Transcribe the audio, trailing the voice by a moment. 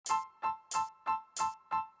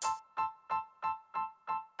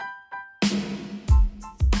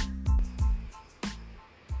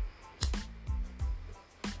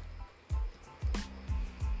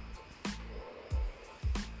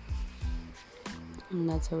And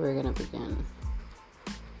that's how we're gonna begin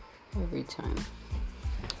every time.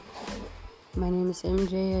 My name is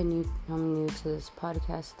MJ. I'm new to this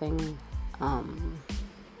podcast thing. I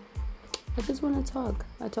just want to talk.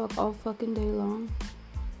 I talk all fucking day long.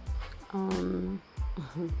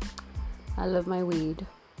 I love my weed.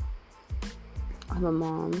 I'm a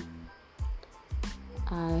mom.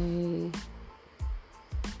 I'm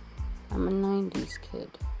a 90s kid.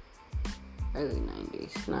 Early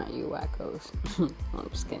 90s, not you wackos. I'm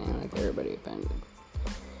just kidding, like everybody offended.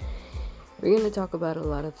 We're going to talk about a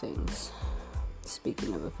lot of things.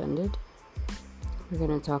 Speaking of offended, we're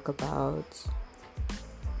going to talk about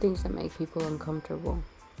things that make people uncomfortable.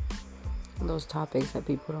 Those topics that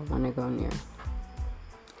people don't want to go near.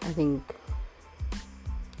 I think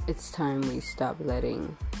it's time we stop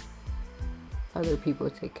letting other people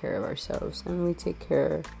take care of ourselves, and we take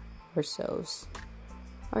care of ourselves.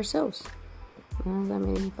 Well, that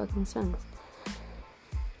made any fucking sense.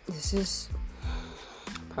 This is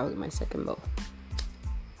probably my second bowl.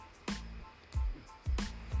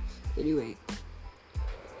 Anyway,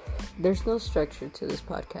 there's no structure to this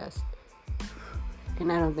podcast,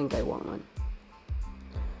 and I don't think I want one.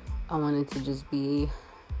 I want it to just be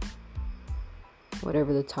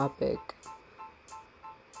whatever the topic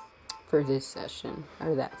for this session,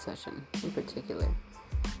 or that session in particular.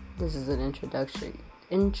 This is an introductory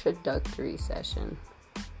session.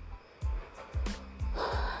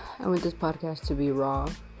 I want this podcast to be raw,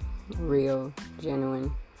 real,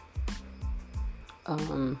 genuine.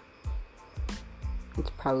 It's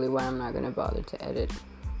probably why I'm not going to bother to edit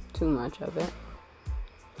too much of it,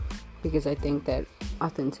 because I think that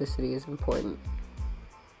authenticity is important.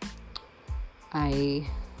 I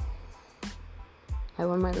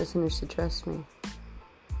want my listeners to trust me.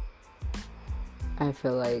 I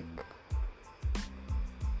feel like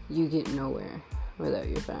you get nowhere without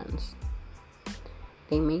your fans.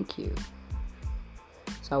 They make you.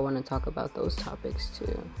 So I want to talk about those topics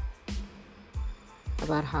too.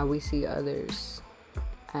 About how we see others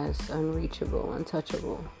as unreachable,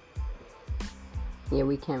 untouchable. Yeah,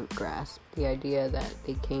 we can't grasp the idea that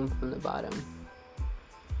they came from the bottom.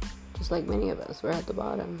 Just like many of us, we're at the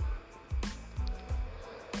bottom.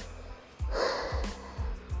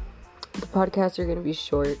 The podcasts are going to be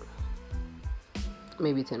short.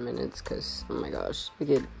 Maybe 10 minutes, because, oh my gosh,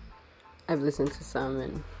 I've listened to some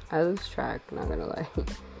and I lose track, not gonna lie.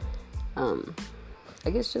 I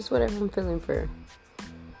guess just whatever I'm feeling for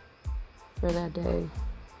that day.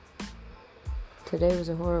 Today was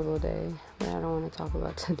a horrible day, but I don't want to talk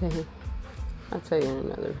about today. I'll tell you in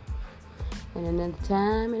another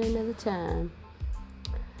time.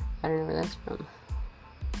 I don't know where that's from.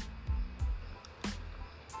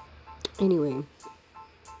 Anyway,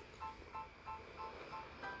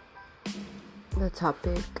 the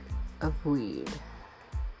topic of weed.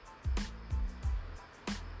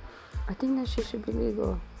 I think that shit should be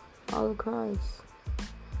legal all across.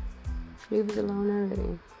 Leave it alone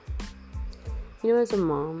already. You know, as a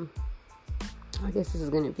mom, I guess this is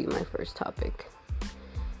going to be my first topic.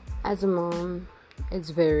 As a mom, it's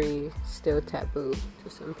very still taboo to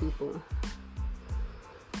some people.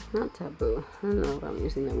 Not taboo. I don't know if I'm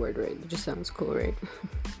using that word right. It just sounds cool, right?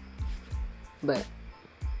 But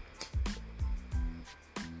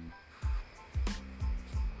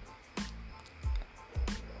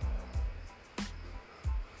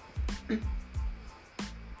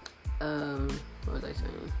what was I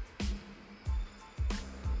saying?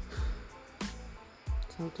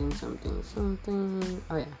 Something.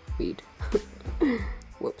 Oh yeah, weed.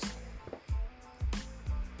 Whoops.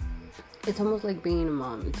 It's almost like being a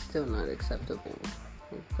mom. It's still not acceptable.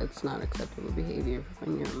 That's not acceptable behavior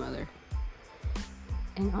when you're a mother.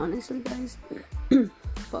 And honestly, guys,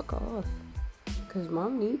 fuck off. Because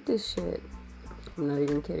mom need this shit. I'm not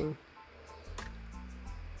even kidding.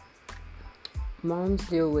 Moms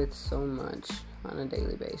deal with so much on a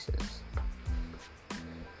daily basis.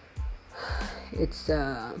 It's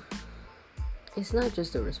not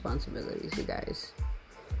just the responsibilities, you guys.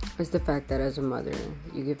 It's the fact that as a mother,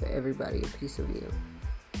 you give everybody a piece of you.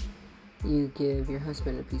 You give your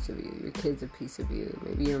husband a piece of you, your kids a piece of you,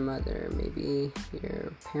 maybe your mother, maybe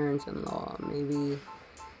your parents-in-law, maybe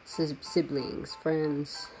siblings,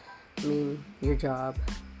 friends, your job,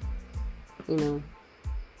 if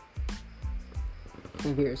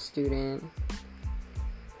you're a student,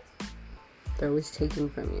 they're always taking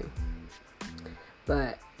from you.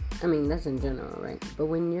 But, that's in general, right? But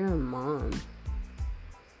when you're a mom,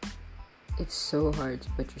 it's so hard to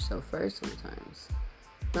put yourself first sometimes.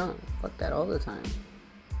 No, fuck that all the time.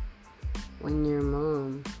 When you're a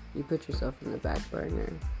mom, you put yourself in the back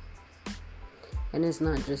burner. And it's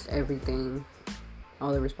not just everything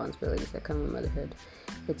all the responsibilities that come with motherhood.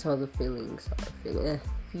 It's all the feelings,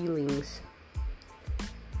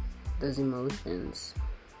 those emotions,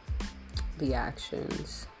 the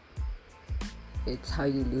actions. It's how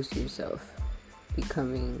you lose yourself,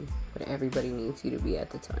 becoming what everybody needs you to be at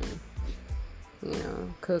the time. You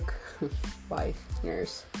know, cook, wife,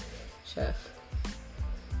 nurse, chef.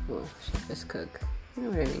 Well, chef is cook. You know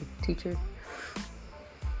what I mean? Teacher.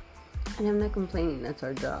 And I'm not complaining, that's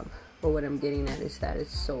our job. But what I'm getting at is that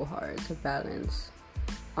it's so hard to balance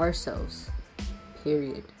ourselves,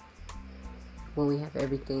 period, when we have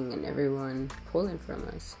everything and everyone pulling from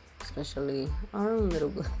us, especially our own little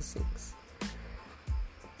blessings.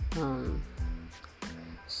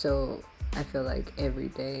 So I feel like every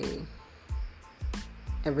day,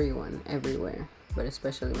 everyone, everywhere, but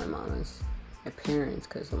especially my mamas, my parents,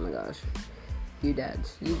 because oh my gosh, you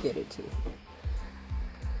dads, you get it too.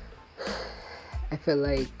 I feel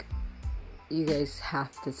like you guys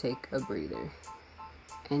have to take a breather,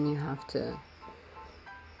 and you have to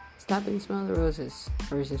stop and smell the roses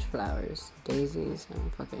versus flowers, daisies, I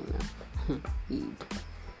don't fucking know. Weed.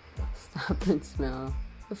 Stop and smell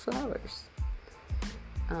the flowers.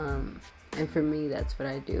 And for me, that's what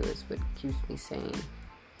I do, is what keeps me sane.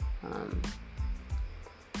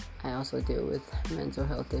 I also deal with mental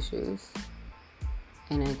health issues,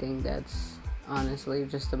 and I think that's honestly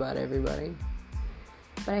just about everybody.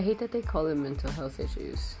 But I hate that they call it mental health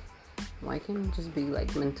issues. Why can't it just be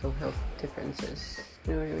like mental health differences?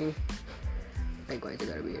 You know what I mean? Like, why is it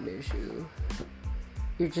gotta be an issue?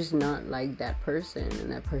 You're just not like that person,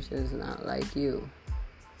 and that person is not like you.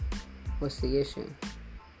 What's the issue?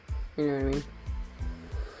 You know what I mean?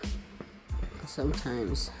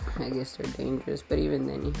 Sometimes I guess they're dangerous, but even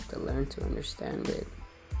then you have to learn to understand it,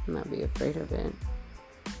 not be afraid of it.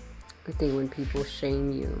 I think when people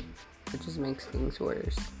shame you, it just makes things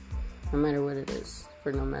worse, no matter what it is,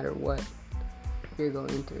 for no matter what you're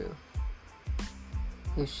going through.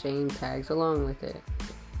 If shame tags along with it,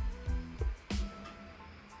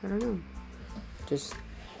 I don't know, just,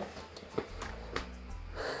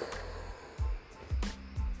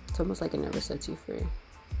 it's almost like it never sets you free.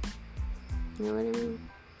 You know what I mean?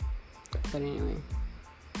 But anyway,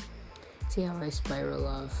 see how I spiral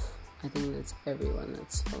off? I think that's everyone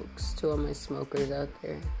that smokes. To all my smokers out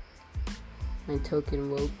there, my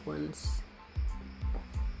token woke ones,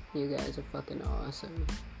 you guys are fucking awesome.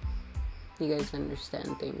 You guys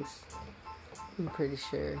understand things, I'm pretty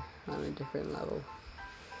sure, on a different level.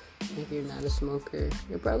 If you're not a smoker,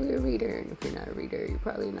 you're probably a reader. And if you're not a reader, you're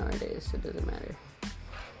probably an artist. It doesn't matter.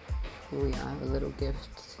 We all have a little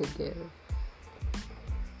gift to give.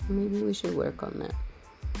 Maybe we should work on that.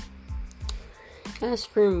 As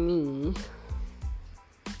for me,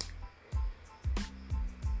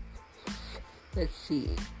 let's see.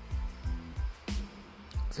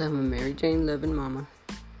 So I'm a Mary Jane loving mama.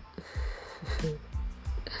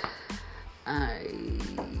 I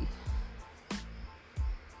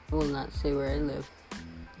will not say where I live.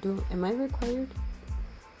 Am I required?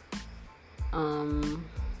 I'm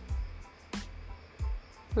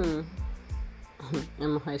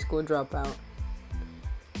a high school dropout.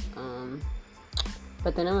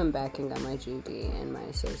 But then I went back and got my GED and my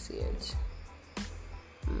associates.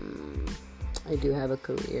 I do have a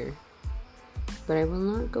career, but I will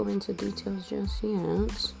not go into details just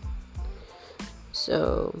yet.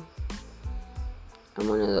 So I'm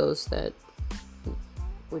one of those that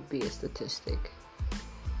would be a statistic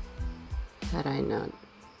had I not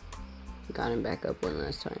gotten back up one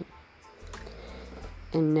last time.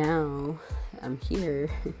 And now I'm here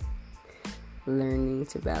learning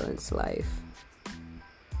to balance life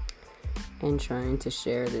and trying to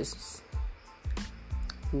share this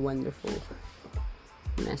wonderful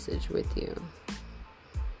message with you.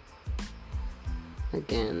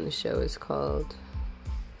 Again, the show is called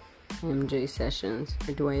MJ Sessions.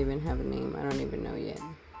 Or do I even have a name? I don't even know yet.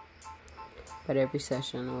 But every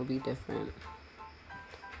session will be different.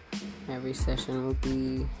 Every session will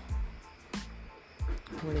be,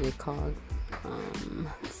 what are they called?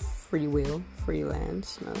 Free will,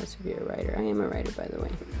 freelance. No, that's if you're a writer. I am a writer, by the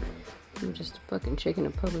way. I'm just a fucking chicken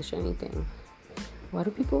to publish anything. Why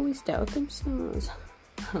do people always doubt themselves?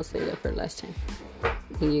 I'll say that for last time.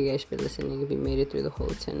 Thank you guys for listening. If you made it through the whole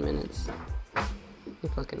 10 minutes,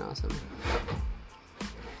 you're fucking awesome.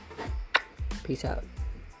 Peace out.